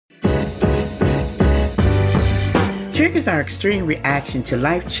Triggers are extreme reaction to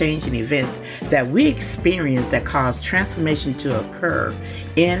life-changing events that we experience that cause transformation to occur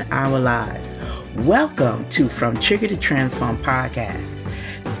in our lives. Welcome to From Trigger to Transform podcast.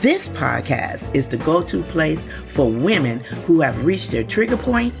 This podcast is the go-to place for women who have reached their trigger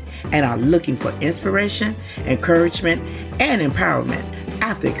point and are looking for inspiration, encouragement, and empowerment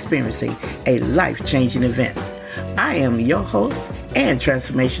after experiencing a life-changing event. I am your host and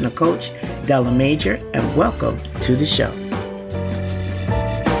transformational coach, Della Major, and welcome to the show.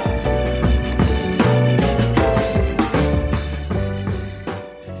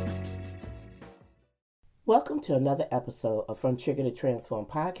 Welcome to another episode of From Trigger to Transform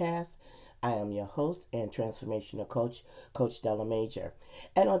podcast. I am your host and transformational coach, Coach Della Major.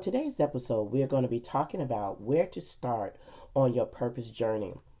 And on today's episode, we're going to be talking about where to start on your purpose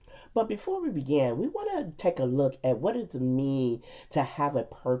journey. But before we begin, we want to take a look at what does it mean to have a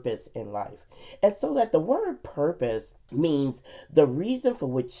purpose in life. And so that the word purpose means the reason for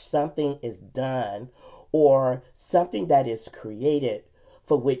which something is done or something that is created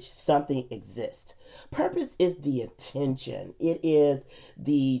for which something exists. Purpose is the intention. It is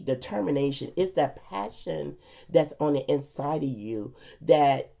the determination. It's that passion that's on the inside of you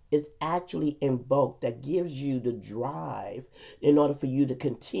that is actually invoked, that gives you the drive in order for you to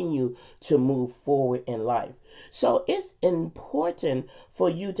continue to move forward in life. So it's important for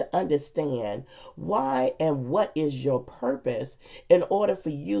you to understand why and what is your purpose in order for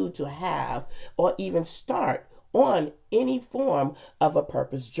you to have or even start on any form of a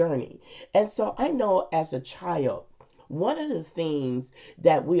purpose journey. And so I know as a child, one of the things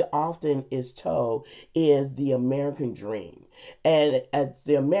that we often is told is the American dream. And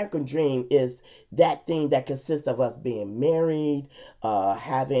the American dream is that thing that consists of us being married,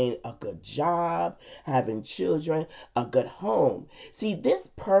 having a good job, having children, a good home. See, this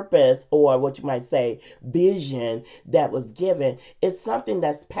purpose, or what you might say, vision that was given, is something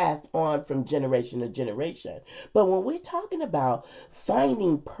that's passed on from generation to generation. But when we're talking about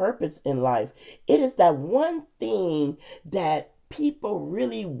finding purpose in life, it is that one thing that people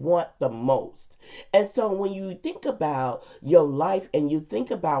really want the most. And so when you think about your life and you think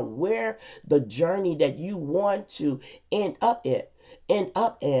about where the journey that you want to end up in,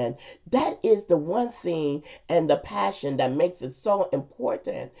 that is the one thing and the passion that makes it so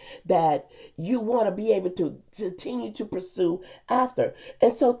important that you want to be able to continue to pursue after.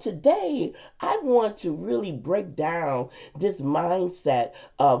 And so today, I want to really break down this mindset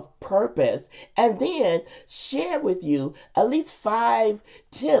of purpose and then share with you at least 5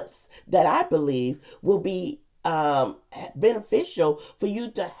 tips that I believe will be beneficial for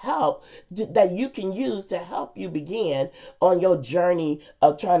you to help, that you can use to help you begin on your journey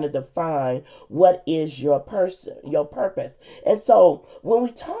of trying to define what is your purpose. And so when we're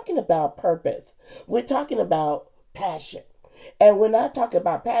talking about purpose, we're talking about passion. And when I talk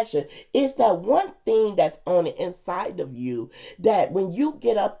about passion, it's that one thing that's on the inside of you that when you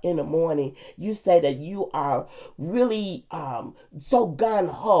get up in the morning, you say that you are really so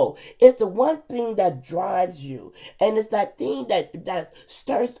gung-ho. It's the one thing that drives you. And it's that thing that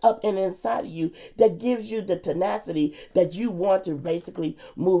stirs up in the inside of you that gives you the tenacity that you want to basically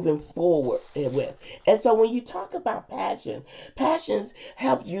moving forward with. And so when you talk about passions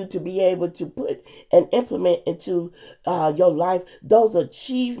help you to be able to put and implement into your life those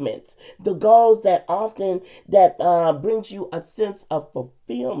achievements, the goals that often that brings you a sense of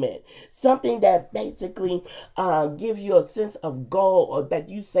fulfillment, something that basically gives you a sense of goal, or that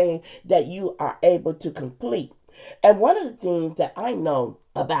you saying that you are able to complete. And one of the things that I know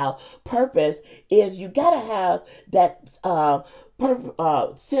about purpose is you gotta have that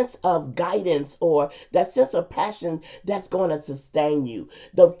sense of guidance, or that sense of passion that's going to sustain you.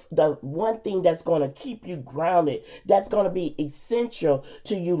 The one thing that's going to keep you grounded, that's going to be essential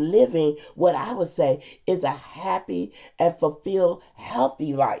to you living what I would say is a happy and fulfilled,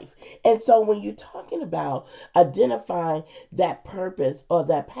 healthy life. And so when you're talking about identifying that purpose or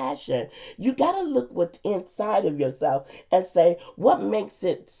that passion, you got to look within inside of yourself and say, what makes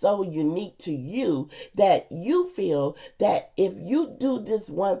it so unique to you that you feel that if you do this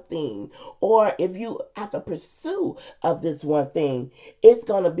one thing, or if you have to pursue of this one thing, it's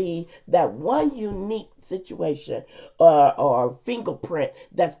going to be that one unique situation or fingerprint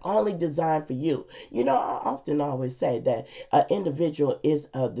that's only designed for you. You know, I often always say that an individual is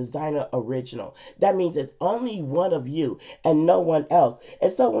a designer original. That means it's only one of you and no one else.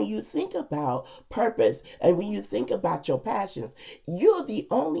 And so when you think about purpose and when you think about your passions, you're the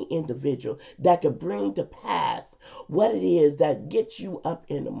only individual that could bring to pass what it is that gets you up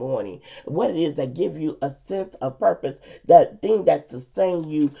in the morning, what it is that give you a sense of purpose, that thing that sustains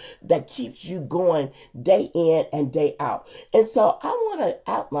you, that keeps you going day in and day out. And so I want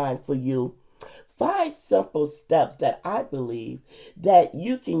to outline for you 5 simple steps that I believe that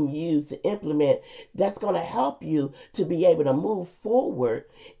you can use to implement that's going to help you to be able to move forward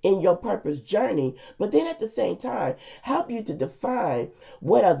in your purpose journey, but then at the same time help you to define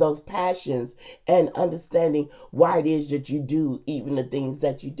what are those passions and understanding why it is that you do even the things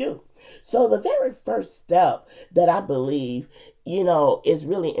that you do. So the very first step that I believe, is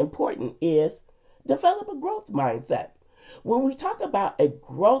really important is develop a growth mindset. When we talk about a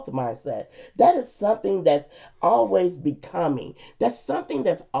growth mindset, that is something that's always becoming. That's something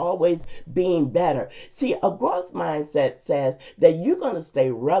that's always being better. See, a growth mindset says that you're going to stay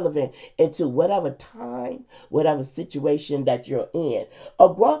relevant into whatever time, whatever situation that you're in.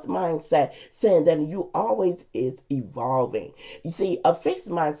 A growth mindset saying that you always is evolving. You see, a fixed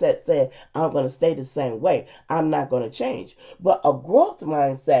mindset said, I'm going to stay the same way. I'm not going to change. But a growth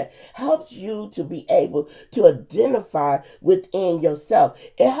mindset helps you to be able to identify within yourself.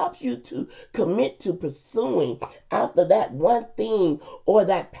 It helps you to commit to pursuing after that one thing or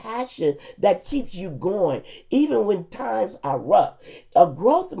that passion that keeps you going, even when times are rough. A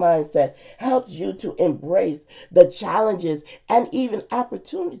growth mindset helps you to embrace the challenges and even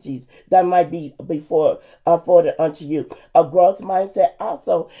opportunities that might be before afforded unto you. A growth mindset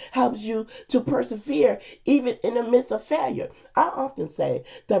also helps you to persevere even in the midst of failure. I often say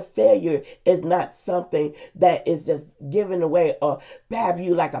that failure is not something that is just given away or have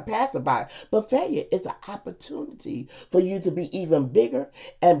you like a passerby, but failure is an opportunity for you to be even bigger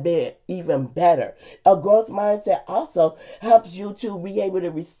and be even better. A growth mindset also helps you to be able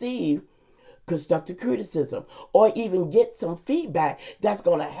to receive constructive criticism or even get some feedback that's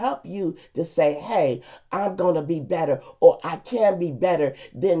going to help you to say, hey, I'm going to be better, or I can be better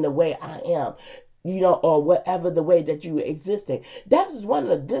than the way I am, or whatever the way that you existing. That is one of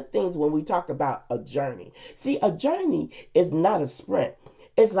the good things when we talk about a journey. See, a journey is not a sprint.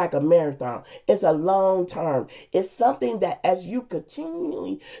 It's like a marathon. It's a long term. It's something that as you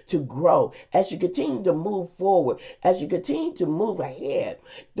continue to grow, as you continue to move forward, as you continue to move ahead,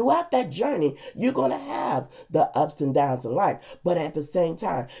 throughout that journey, you're going to have the ups and downs of life. But at the same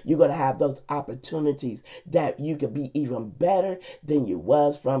time, you're going to have those opportunities that you could be even better than you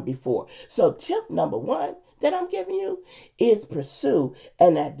was from before. So tip number 1 that I'm giving you is pursue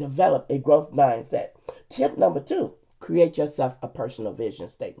and develop a growth mindset. Tip number 2, create yourself a personal vision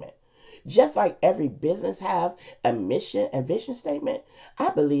statement. Just like every business have a mission and vision statement, I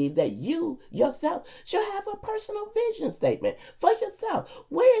believe that you yourself should have a personal vision statement for yourself.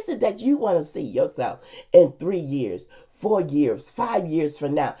 Where is it that you want to see yourself in 3 years, 4 years, 5 years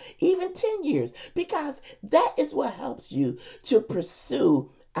from now, even 10 years? Because that is what helps you to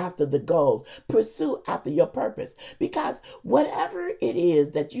pursue after the goals, pursue after your purpose. Because whatever it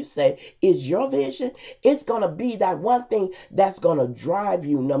is that you say is your vision, it's going to be that one thing that's going to drive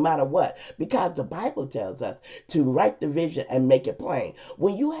you no matter what. Because the Bible tells us to write the vision and make it plain.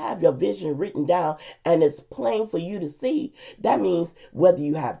 When you have your vision written down and it's plain for you to see, that means whether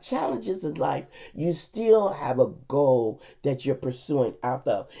you have challenges in life, you still have a goal that you're pursuing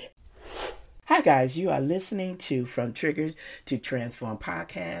after. Hi guys, you are listening to From Trigger to Transform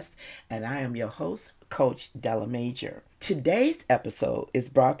podcast, and I am your host, Coach Della Major. Today's episode is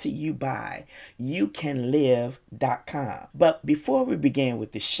brought to you by youcanlive.com. But before we begin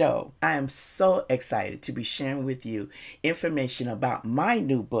with the show, I am so excited to be sharing with you information about my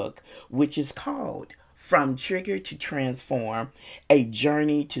new book, which is called From Trigger to Transform, A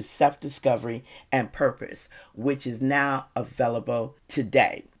Journey to Self-Discovery and Purpose, which is now available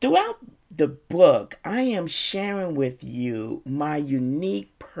today. Throughout the book, I am sharing with you my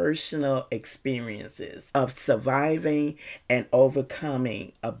unique personal experiences of surviving and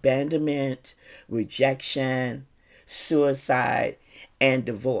overcoming abandonment, rejection, suicide, and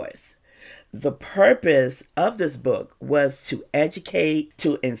divorce. The purpose of this book was to educate,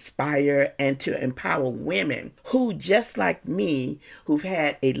 to inspire, and to empower women who, just like me, who've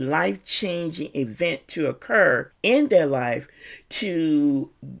had a life-changing event to occur in their life to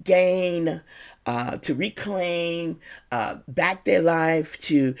gain, to reclaim back their life,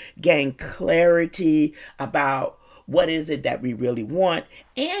 to gain clarity about what is it that we really want,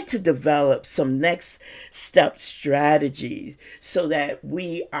 and to develop some next step strategies so that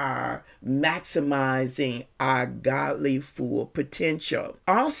we are maximizing our godly full potential.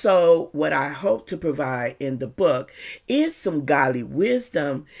 Also, what I hope to provide in the book is some godly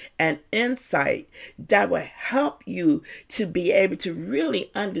wisdom and insight that will help you to be able to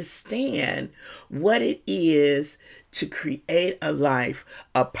really understand what it is to create a life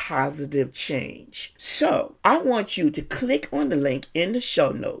of positive change. So I want you to click on the link in the show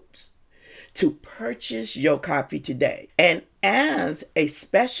notes to purchase your copy today. And as a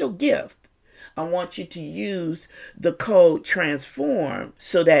special gift, I want you to use the code TRANSFORM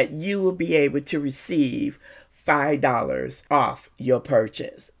so that you will be able to receive $5 off your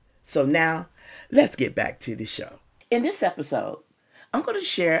purchase. So now let's get back to the show. In this episode, I'm going to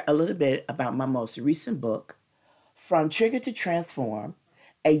share a little bit about my most recent book, From Trigger to Transform,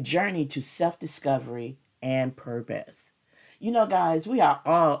 A Journey to Self-Discovery and Purpose. You know, guys, we are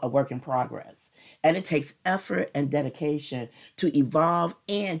all a work in progress, and it takes effort and dedication to evolve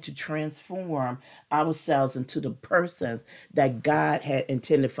and to transform ourselves into the persons that God had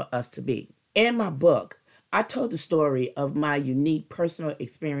intended for us to be. In my book, I told the story of my unique personal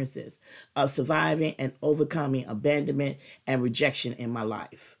experiences of surviving and overcoming abandonment and rejection in my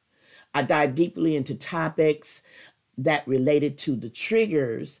life. I dive deeply into topics that related to the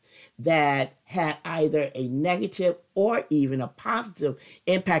triggers that had either a negative or even a positive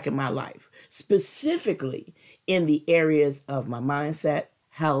impact in my life, specifically in the areas of my mindset,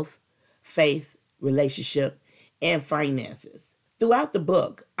 health, faith, relationship, and finances. Throughout the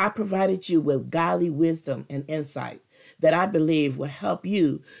book, I provided you with godly wisdom and insight that I believe will help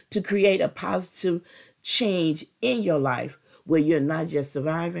you to create a positive change in your life where you're not just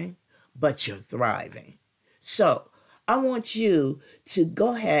surviving, but you're thriving. So I want you to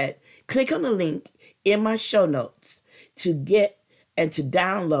go ahead, click on the link in my show notes to get and to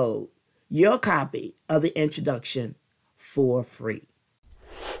download your copy of the introduction for free.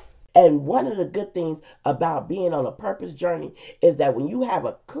 And one of the good things about being on a purpose journey is that when you have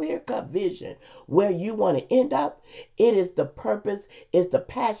a clear-cut vision where you want to end up, it is the purpose, it's the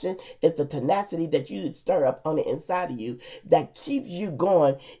passion, it's the tenacity that you stir up on the inside of you that keeps you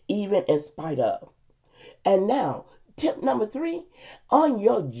going even in spite of. And now, tip number 3, on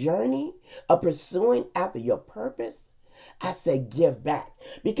your journey of pursuing after your purpose, I say give back,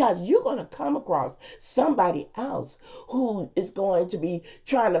 because you're going to come across somebody else who is going to be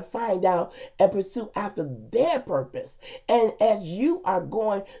trying to find out and pursue after their purpose. And as you are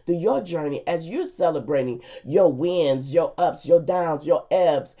going through your journey, as you're celebrating your wins, your ups, your downs, your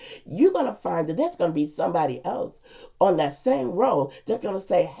ebbs, you're going to find that there's going to be somebody else on that same road that's going to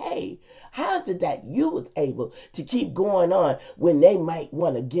say, hey, how is it that you was able to keep going on when they might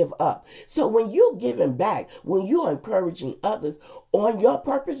want to give up? So when you're giving back, when you're encouraging others on your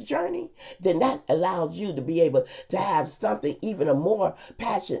purpose journey, then that allows you to be able to have something even a more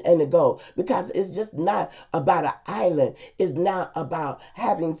passion and a goal, because it's just not about an island. It's not about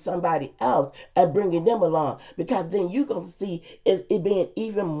having somebody else and bringing them along, because then you're going to see it being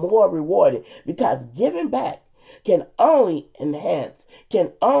even more rewarded, because giving back can only enhance,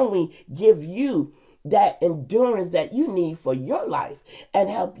 can only give you that endurance that you need for your life and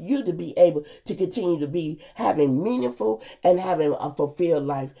help you to be able to continue to be having meaningful and having a fulfilled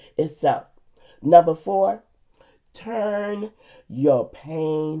life itself. Number 4, turn your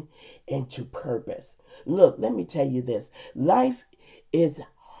pain into purpose. Look, let me tell you this. Life is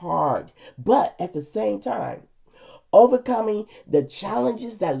hard, but at the same time, overcoming the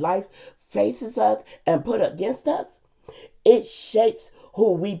challenges that life faces us and put against us, it shapes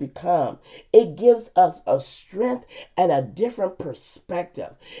who we become. It gives us a strength and a different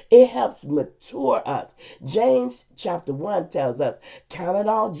perspective. It helps mature us. James chapter 1 tells us, count it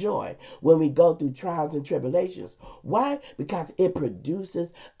all joy when we go through trials and tribulations. Why? Because it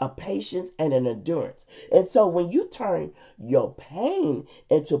produces a patience and an endurance. And so when you turn your pain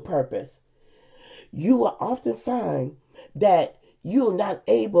into purpose, you will often find that you're not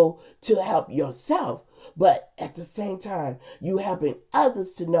able to help yourself, but at the same time, you helping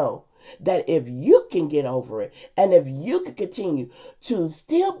others to know that if you can get over it, and if you can continue to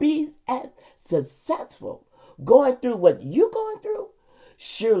still be as successful going through what you're going through,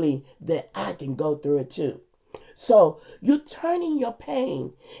 surely that I can go through it too. So you turning your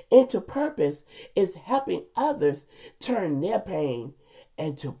pain into purpose is helping others turn their pain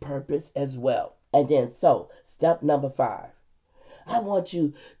into purpose as well. And then so step number 5. I want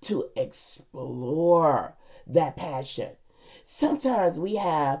you to explore that passion. sometimes we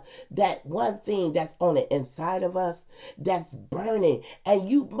have that one thing that's on the inside of us that's burning, and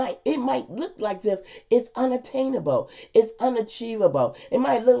it might look like as if it's unattainable, it's unachievable. It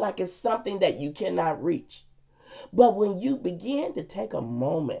might look like it's something that you cannot reach. But when you begin to take a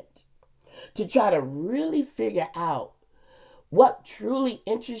moment to try to really figure out what truly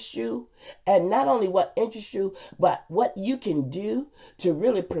interests you, and not only what interests you, but what you can do to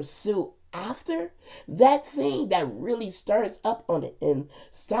really pursue after that thing that really stirs up on the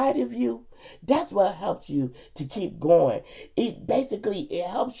inside of you, that's what helps you to keep going. It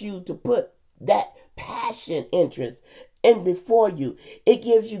helps you to put that passion interest in before you. It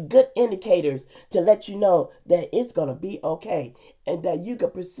gives you good indicators to let you know that it's going to be okay and that you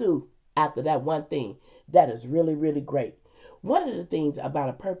can pursue after that one thing that is really, really great. One of the things about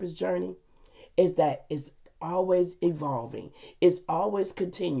a purpose journey is that it's always evolving. It's always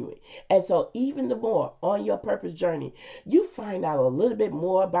continuing. And so even the more on your purpose journey, you find out a little bit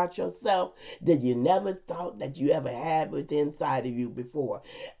more about yourself that you never thought that you ever had within inside of you before.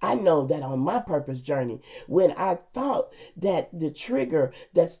 I know that on my purpose journey, when I thought that the trigger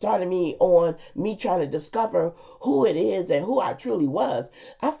that started me on me trying to discover who it is and who I truly was,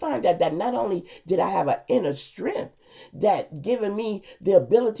 I find that not only did I have an inner strength that given me the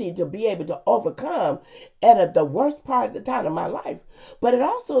ability to be able to overcome at the worst part of the time of my life, but it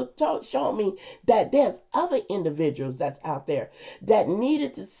also showed me that there's other individuals that's out there that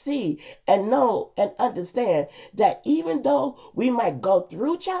needed to see and know and understand that even though we might go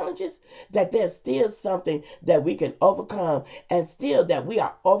through challenges, that there's still something that we can overcome, and still that we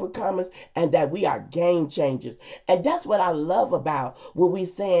are overcomers and that we are game changers. And that's what I love about what we're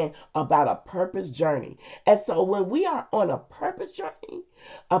saying about a purpose journey. And so when we are on a purpose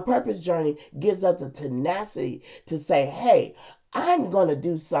journey gives us the tenacity to say, hey, I'm going to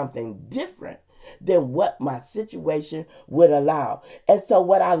do something different than what my situation would allow. And so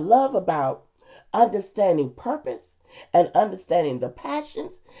what I love about understanding purpose and understanding the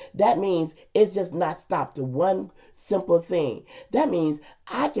passions, that means it's just not stopped to one simple thing. That means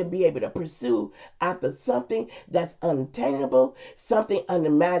I can be able to pursue after something that's unattainable, something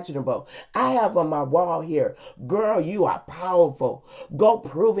unimaginable. I have on my wall here, girl, you are powerful. Go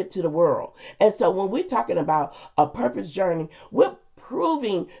prove it to the world. And so when we're talking about a purpose journey, we're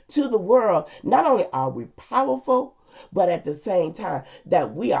proving to the world, not only are we powerful, but at the same time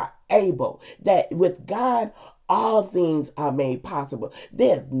that we are able, that with God, all things are made possible.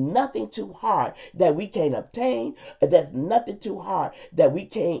 There's nothing too hard that we can't obtain. There's nothing too hard that we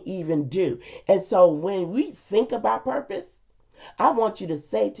can't even do. And so when we think about purpose, I want you to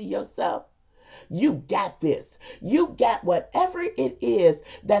say to yourself, you got this. You got whatever it is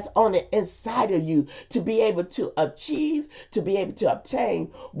that's on the inside of you to be able to achieve, to be able to obtain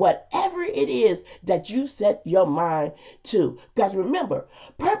whatever it is that you set your mind to. Because remember,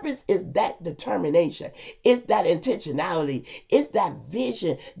 purpose is that determination. It's that intentionality. It's that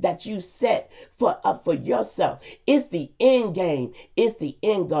vision that you set for yourself. It's the end game. It's the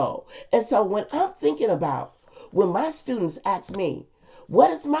end goal. And so when I'm thinking about, when my students ask me,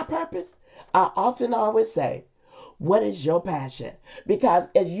 what is my purpose? I often always say, what is your passion? Because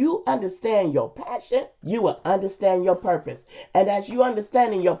as you understand your passion, you will understand your purpose. And as you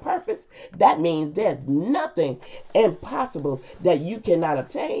understanding your purpose, that means there's nothing impossible that you cannot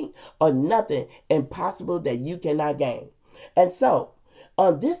obtain or nothing impossible that you cannot gain. And so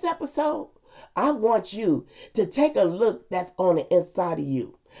on this episode, I want you to take a look that's on the inside of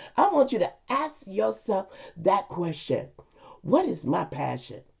you. I want you to ask yourself that question. What is my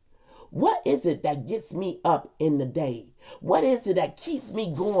passion? What is it that gets me up in the day? What is it that keeps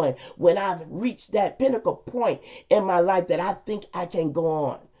me going when I've reached that pinnacle point in my life that I think I can go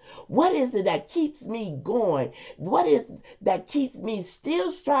on? What is it that keeps me going? What is it that keeps me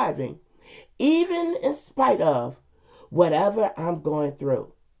still striving, even in spite of whatever I'm going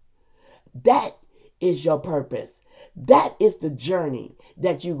through? That is your purpose. That is the journey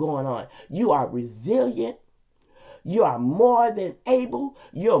that you're going on. You are resilient. You are more than able.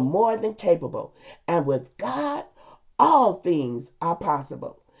 You're more than capable. And with God, all things are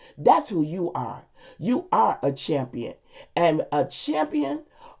possible. That's who you are. You are a champion. And a champion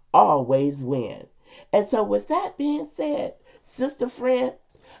always wins. And so with that being said, sister friend,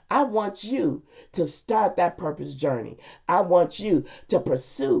 I want you to start that purpose journey. I want you to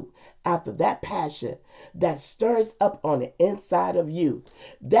pursue after that passion that stirs up on the inside of you.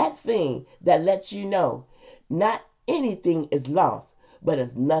 That thing that lets you know not anything is lost, but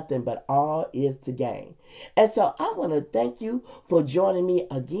it's nothing but all is to gain. And so I want to thank you for joining me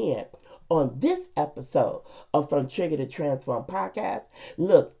again on this episode of From Trigger to Transform podcast.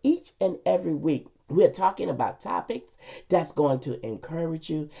 Look, each and every week, We're talking about topics that's going to encourage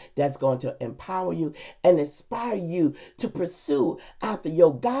you, that's going to empower you, and inspire you to pursue after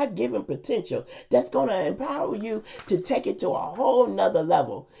your God-given potential. That's going to empower you to take it to a whole nother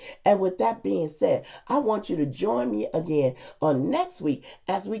level. And with that being said, I want you to join me again on next week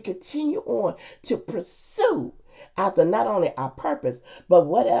as we continue on to pursue after not only our purpose, but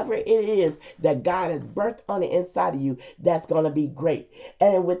whatever it is that God has birthed on the inside of you, that's going to be great.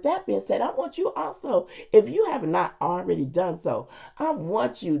 And with that being said, I want you also, if you have not already done so, I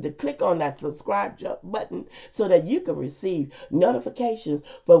want you to click on that subscribe button so that you can receive notifications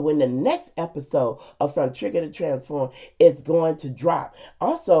for when the next episode of From Trigger to Transform is going to drop.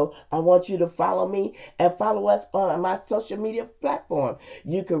 Also, I want you to follow me and follow us on my social media platform.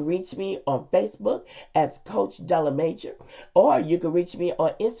 You can reach me on Facebook as Coach Della Major, or you can reach me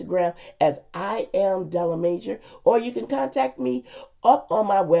on Instagram as I am Della Major, or you can contact me up on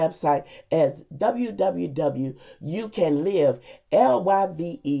my website as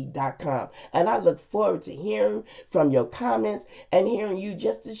www.youcanlive.com. And I look forward to hearing from your comments and hearing you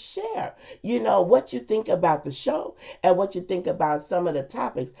just to share, what you think about the show and what you think about some of the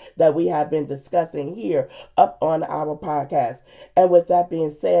topics that we have been discussing here up on our podcast. And with that being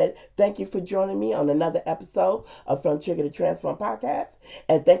said, thank you for joining me on another episode of From Trigger to Transform podcast.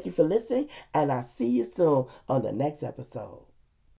 And thank you for listening. And I'll see you soon on the next episode.